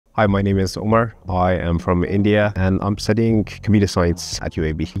Hi, my name is Omar. I am from India and I'm studying computer science at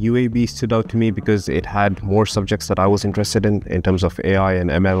UAB. UAB stood out to me because it had more subjects that I was interested in terms of AI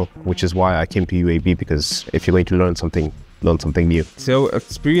and ML, which is why I came to UAB, because if you're going to learn something new. So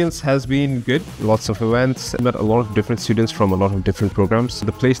experience has been good, lots of events. I met a lot of different students from a lot of different programs.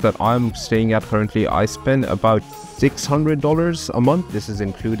 The place that I'm staying at currently, I spend about $600 a month. This is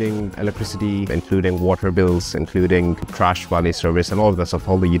including electricity, including water bills, including trash valet service and all of that stuff,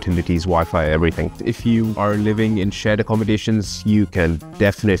 all the utilities, Wi-Fi, everything. If you are living in shared accommodations, you can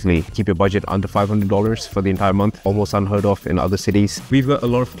definitely keep your budget under $500 for the entire month, almost unheard of in other cities. We've got a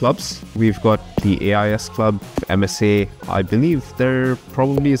lot of clubs. We've got the AIS club, MSA. I believe there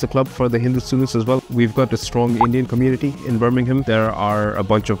probably is a club for the Hindu students as well. We've got a strong Indian community in Birmingham. There are a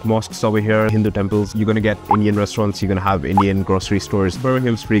bunch of mosques over here, Hindu temples. You're going to get Indian restaurants. You're going to have Indian grocery stores.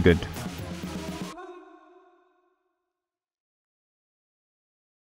 Birmingham's pretty good.